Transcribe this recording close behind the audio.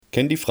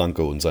Candy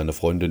Franke und seine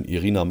Freundin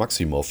Irina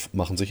Maximow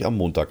machen sich am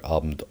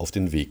Montagabend auf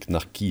den Weg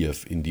nach Kiew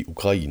in die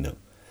Ukraine.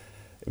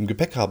 Im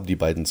Gepäck haben die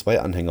beiden 2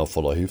 Anhänger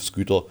voller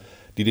Hilfsgüter,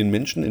 die den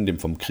Menschen in dem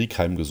vom Krieg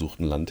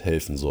heimgesuchten Land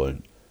helfen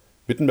sollen.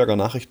 Wittenberger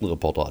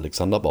Nachrichtenreporter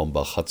Alexander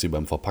Baumbach hat sie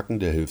beim Verpacken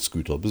der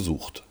Hilfsgüter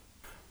besucht.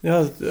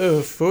 Ja,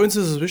 für uns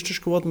ist es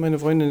wichtig geworden, meine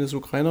Freundin ist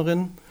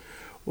Ukrainerin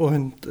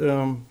und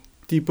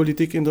die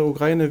Politik in der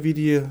Ukraine, wie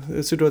die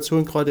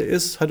Situation gerade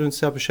ist, hat uns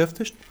sehr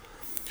beschäftigt.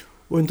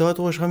 Und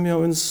dadurch haben wir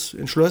uns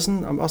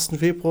entschlossen, am 1.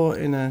 Februar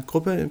eine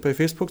Gruppe bei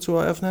Facebook zu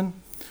eröffnen,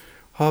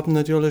 haben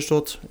natürlich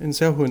dort einen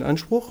sehr hohen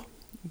Anspruch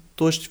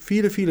durch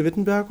viele, viele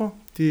Wittenberger,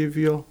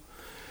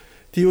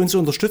 die uns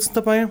unterstützen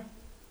dabei.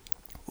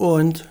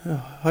 Und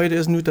heute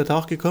ist nun der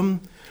Tag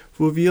gekommen,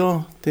 wo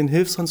wir den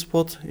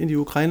Hilfstransport in die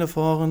Ukraine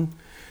fahren,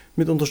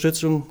 mit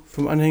Unterstützung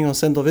vom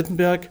Anhängersender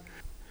Wittenberg,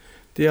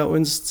 der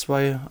uns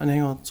 2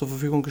 Anhänger zur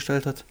Verfügung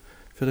gestellt hat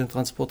für den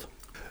Transport.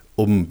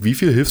 Um wie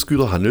viele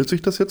Hilfsgüter handelt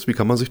sich das jetzt? Wie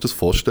kann man sich das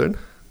vorstellen?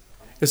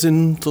 Es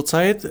sind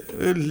zurzeit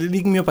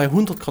liegen wir bei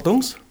 100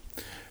 Kartons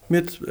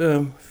mit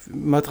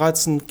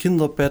Matratzen,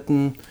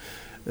 Kinderbetten,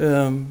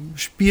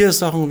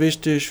 Spielsachen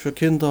wichtig für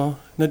Kinder.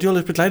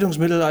 Natürlich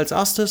Bekleidungsmittel als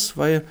erstes,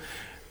 weil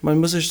man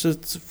muss sich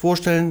das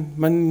vorstellen,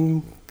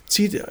 man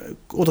zieht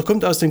oder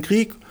kommt aus dem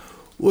Krieg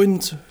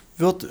und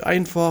wird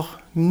einfach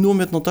nur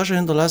mit einer Tasche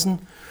hinterlassen.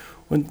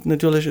 Und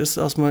natürlich ist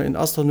erstmal in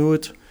erster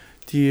Not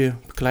die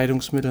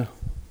Bekleidungsmittel,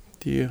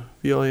 die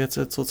wir jetzt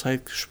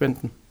zurzeit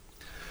spenden.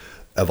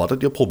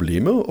 Erwartet ihr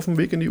Probleme auf dem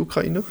Weg in die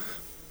Ukraine?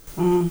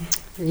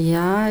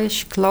 Ja,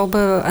 ich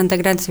glaube, an der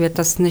Grenze wird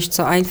das nicht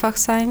so einfach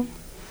sein.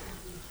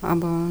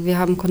 Aber wir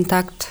haben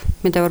Kontakt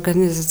mit der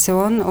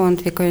Organisation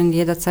und wir können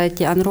jederzeit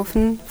die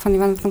anrufen von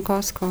Ivan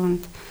Frankowska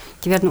und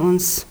die werden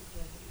uns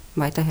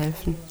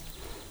weiterhelfen.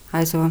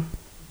 Also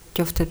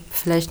dürfte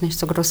vielleicht nicht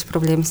so großes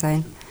Problem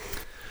sein.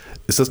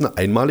 Ist das eine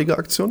einmalige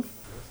Aktion?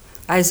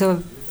 Also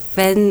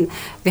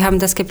wir haben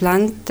das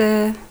geplant,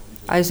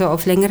 also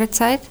auf längere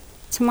Zeit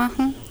zu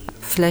machen,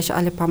 vielleicht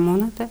alle paar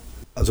Monate.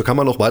 Also kann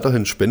man auch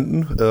weiterhin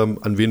spenden.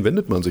 An wen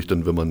wendet man sich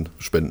denn, wenn man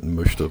spenden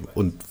möchte?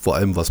 Und vor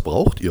allem, was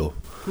braucht ihr?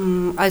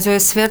 Also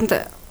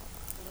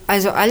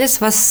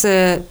alles, was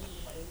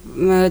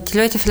die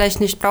Leute vielleicht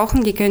nicht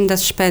brauchen, die können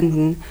das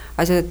spenden.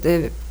 Also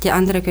die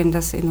anderen können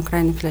das in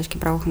Ukraine vielleicht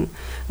gebrauchen.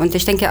 Und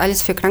ich denke,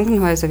 alles für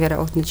Krankenhäuser wäre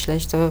auch nicht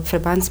schlecht. So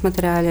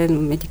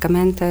Verbandsmaterialien,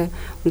 Medikamente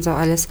und so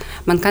alles.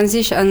 Man kann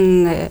sich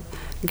an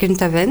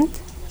Günther Wendt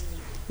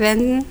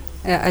wenden.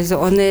 Also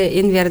ohne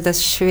ihn wäre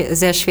das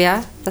sehr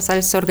schwer, das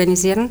alles zu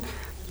organisieren.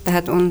 Er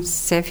hat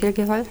uns sehr viel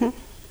geholfen.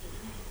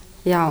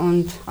 Ja,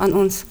 und an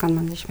uns kann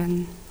man sich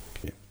wenden.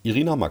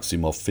 Irina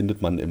Maximow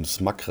findet man im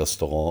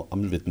Smack-Restaurant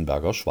am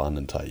Wittenberger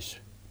Schwanenteich.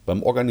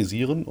 Beim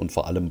Organisieren und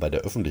vor allem bei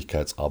der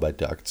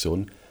Öffentlichkeitsarbeit der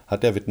Aktion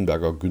hat der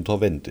Wittenberger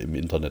Günther Wendt im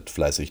Internet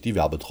fleißig die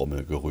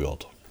Werbetrommel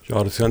gerührt.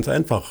 Ja, das ist ganz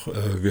einfach.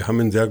 Wir haben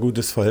ein sehr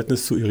gutes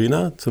Verhältnis zu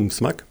Irina, zum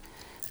Smack.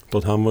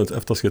 Dort haben wir uns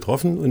öfters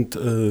getroffen und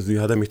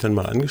sie hatte mich dann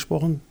mal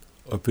angesprochen,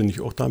 ob wir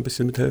nicht auch da ein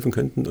bisschen mithelfen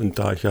könnten. Und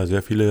da ich ja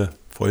sehr viele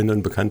Freunde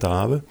und Bekannte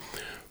habe,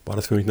 war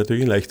das für mich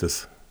natürlich ein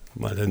leichtes,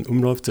 mal einen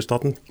Umlauf zu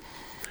starten.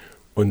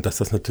 Und dass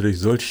das natürlich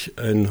solch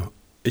ein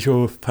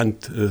Echo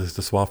fand,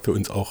 das war für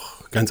uns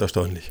auch ganz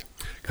erstaunlich.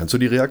 Kannst du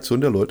die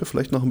Reaktion der Leute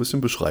vielleicht noch ein bisschen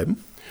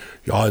beschreiben?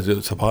 Ja, also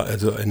es war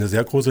also eine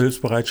sehr große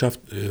Hilfsbereitschaft.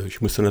 Ich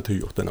musste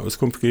natürlich auch dann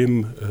Auskunft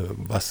geben,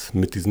 was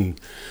mit diesen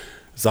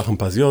Sachen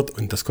passiert.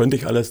 Und das konnte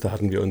ich alles. Da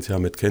hatten wir uns ja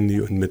mit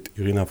Candy und mit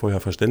Irina vorher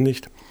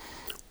verständigt.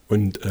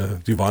 Und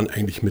die waren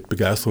eigentlich mit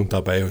Begeisterung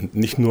dabei. Und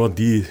nicht nur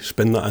die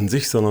Spender an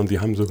sich, sondern die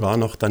haben sogar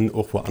noch dann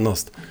auch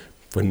woanders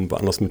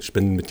mit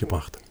Spenden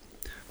mitgebracht.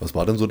 Was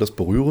war denn so das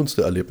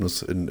berührendste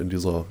Erlebnis in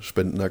dieser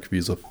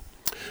Spendenakquise?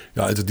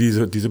 Ja, also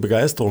diese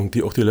Begeisterung,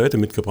 die auch die Leute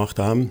mitgebracht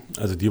haben,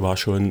 also die war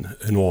schon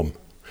enorm.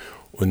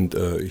 Und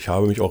ich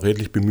habe mich auch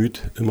redlich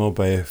bemüht, immer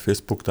bei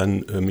Facebook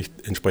dann mich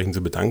entsprechend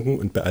zu bedanken.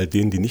 Und bei all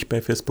denen, die nicht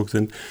bei Facebook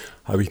sind,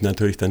 habe ich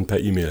natürlich dann per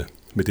E-Mail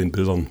mit den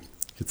Bildern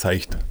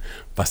gezeigt,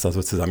 was da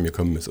so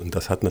zusammengekommen ist. Und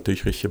das hat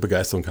natürlich richtige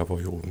Begeisterung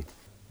hervorgerufen.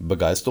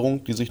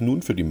 Begeisterung, die sich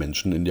nun für die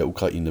Menschen in der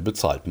Ukraine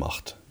bezahlt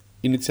macht.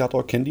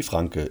 Initiator Candy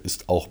Franke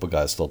ist auch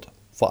begeistert.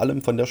 Vor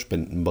allem von der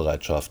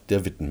Spendenbereitschaft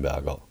der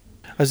Wittenberger.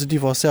 Also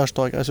die war sehr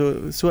stark.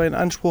 Also so einen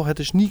Anspruch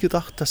hätte ich nie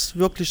gedacht, dass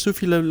wirklich so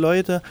viele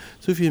Leute,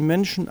 so viele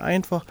Menschen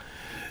einfach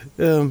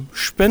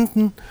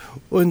spenden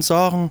und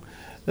sagen,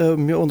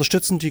 wir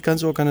unterstützen die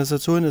ganze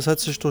Organisation. Es hat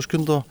sich durch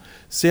Günther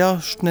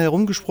sehr schnell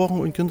rumgesprochen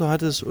und Günther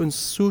hat es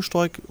uns so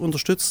stark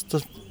unterstützt,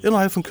 dass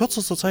innerhalb von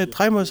kürzester Zeit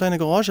 3-mal seine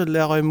Garage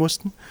leer räumen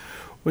mussten.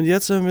 Und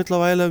jetzt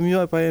mittlerweile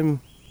wir beim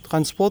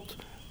Transport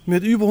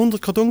mit über 100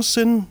 Kartons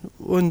sind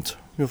und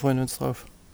wir freuen uns drauf.